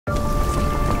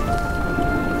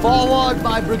Forward,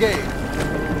 my brigade!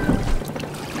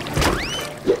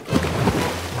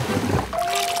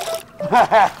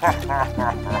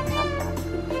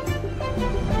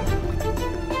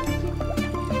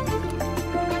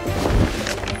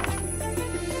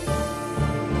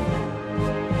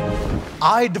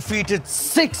 I defeated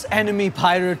 6 enemy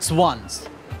pirates once,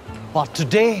 but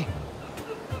today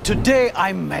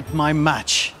I met my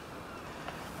match.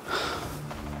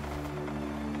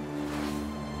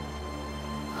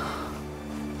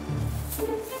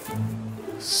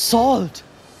 Salt.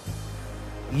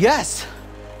 Yes,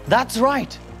 that's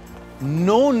right.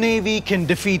 No navy can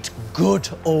defeat good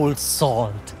old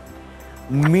salt.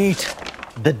 Meet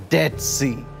the Dead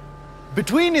Sea.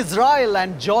 Between Israel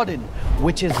and Jordan,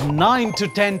 which is 9 to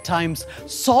 10 times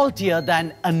saltier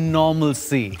than a normal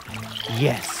sea.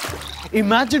 Yes,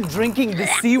 imagine drinking the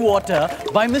seawater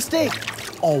by mistake.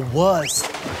 Or worse,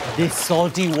 this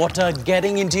salty water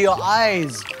getting into your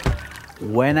eyes.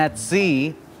 When at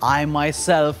sea, I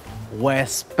myself wear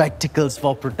spectacles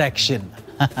for protection.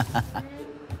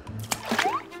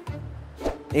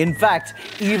 In fact,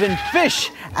 even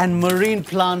fish and marine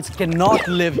plants cannot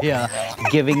live here,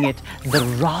 giving it the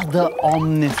rather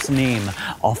ominous name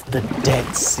of the Dead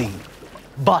Sea.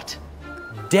 But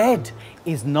dead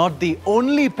is not the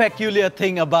only peculiar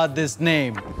thing about this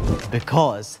name,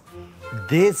 because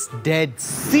this Dead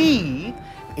Sea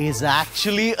is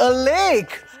actually a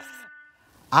lake.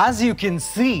 As you can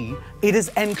see, it is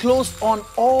enclosed on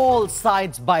all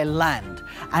sides by land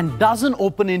and doesn't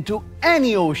open into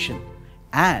any ocean.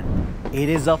 And it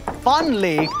is a fun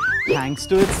lake thanks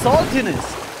to its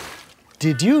saltiness.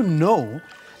 Did you know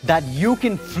that you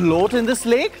can float in this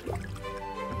lake?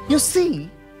 You see,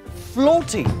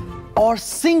 floating or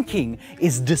sinking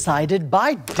is decided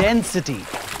by density.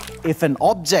 If an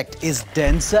object is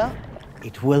denser,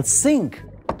 it will sink.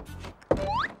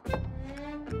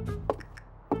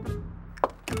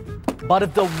 But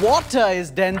if the water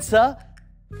is denser,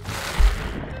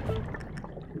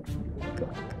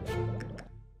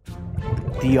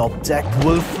 the object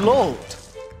will float.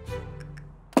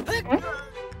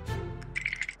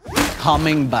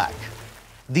 Coming back,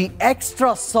 the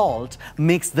extra salt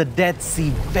makes the Dead Sea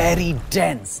very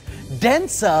dense,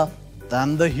 denser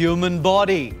than the human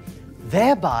body,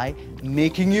 thereby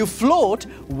making you float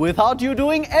without you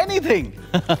doing anything.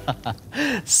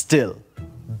 Still,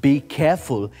 be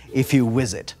careful if you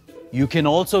visit. You can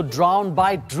also drown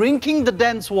by drinking the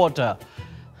dense water.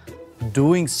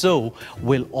 Doing so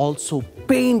will also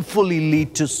painfully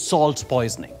lead to salt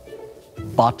poisoning.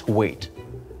 But wait,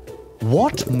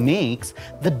 what makes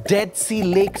the Dead Sea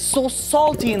Lake so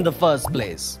salty in the first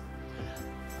place?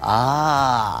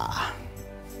 Ah,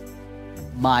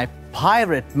 my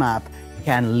pirate map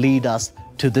can lead us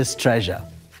to this treasure.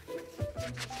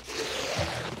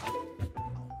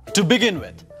 To begin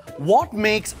with, what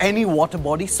makes any water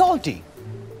body salty?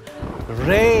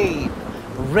 Rain.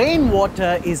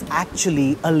 Rainwater is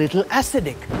actually a little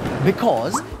acidic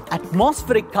because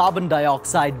atmospheric carbon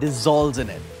dioxide dissolves in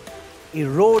it.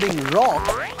 Eroding rock,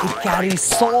 it carries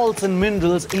salts and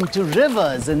minerals into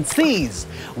rivers and seas,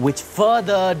 which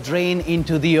further drain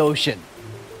into the ocean.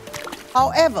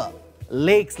 However,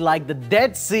 lakes like the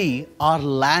Dead Sea are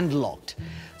landlocked.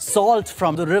 Salt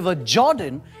from the river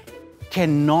Jordan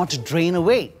cannot drain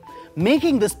away,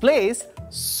 making this place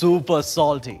super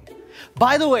salty.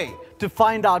 By the way, to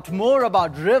find out more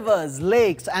about rivers,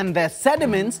 lakes and their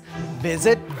sediments,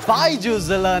 visit BYJU'S,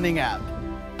 the learning app.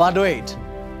 But wait,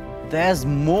 there's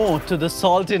more to the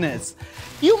saltiness.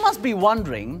 You must be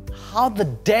wondering how the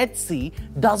Dead Sea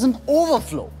doesn't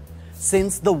overflow,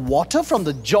 since the water from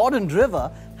the Jordan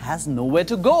River has nowhere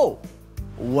to go.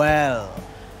 Well,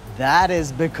 that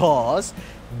is because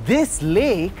this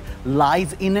lake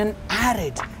lies in an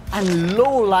arid and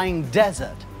low-lying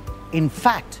desert. In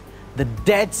fact, the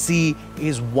Dead Sea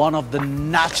is one of the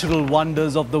natural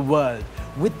wonders of the world,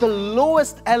 with the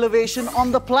lowest elevation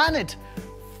on the planet,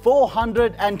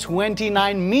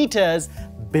 429 meters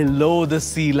below the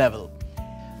sea level.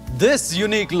 This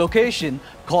unique location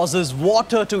causes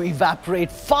water to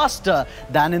evaporate faster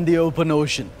than in the open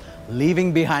ocean,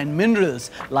 leaving behind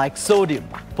minerals like sodium,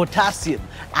 potassium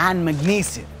and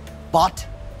magnesium, but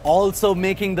also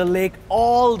making the lake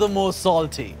all the more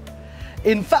salty.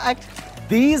 In fact,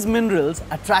 these minerals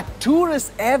attract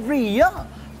tourists every year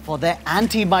for their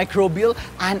antimicrobial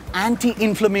and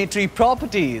anti-inflammatory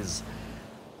properties.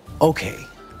 Okay,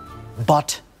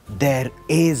 but there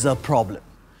is a problem.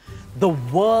 The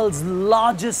world's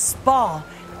largest spa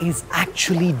is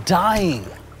actually dying.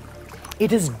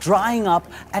 It is drying up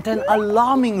at an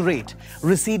alarming rate,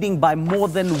 receding by more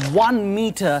than 1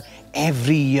 meter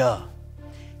every year.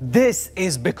 This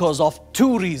is because of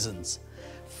two reasons.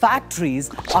 Factories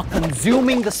are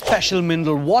consuming the special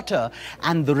mineral water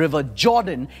and the River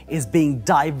Jordan is being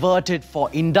diverted for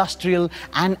industrial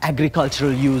and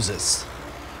agricultural uses.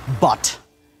 But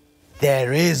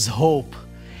there is hope.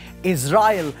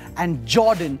 Israel and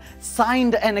Jordan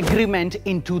signed an agreement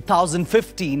in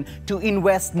 2015 to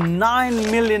invest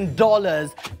 $9 million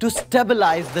to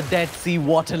stabilize the Dead Sea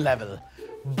water level.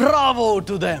 Bravo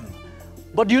to them!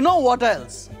 But you know what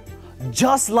else?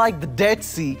 Just like the Dead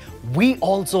Sea, we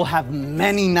also have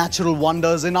many natural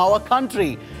wonders in our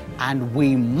country, and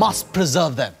we must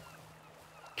preserve them.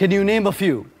 Can you name a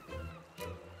few?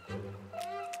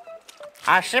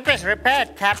 Our ship is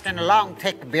repaired, Captain Long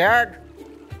Thick Beard.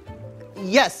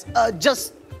 Yes,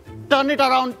 just turn it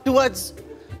around towards...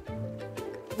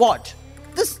 What?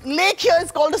 This lake here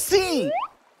is called a sea.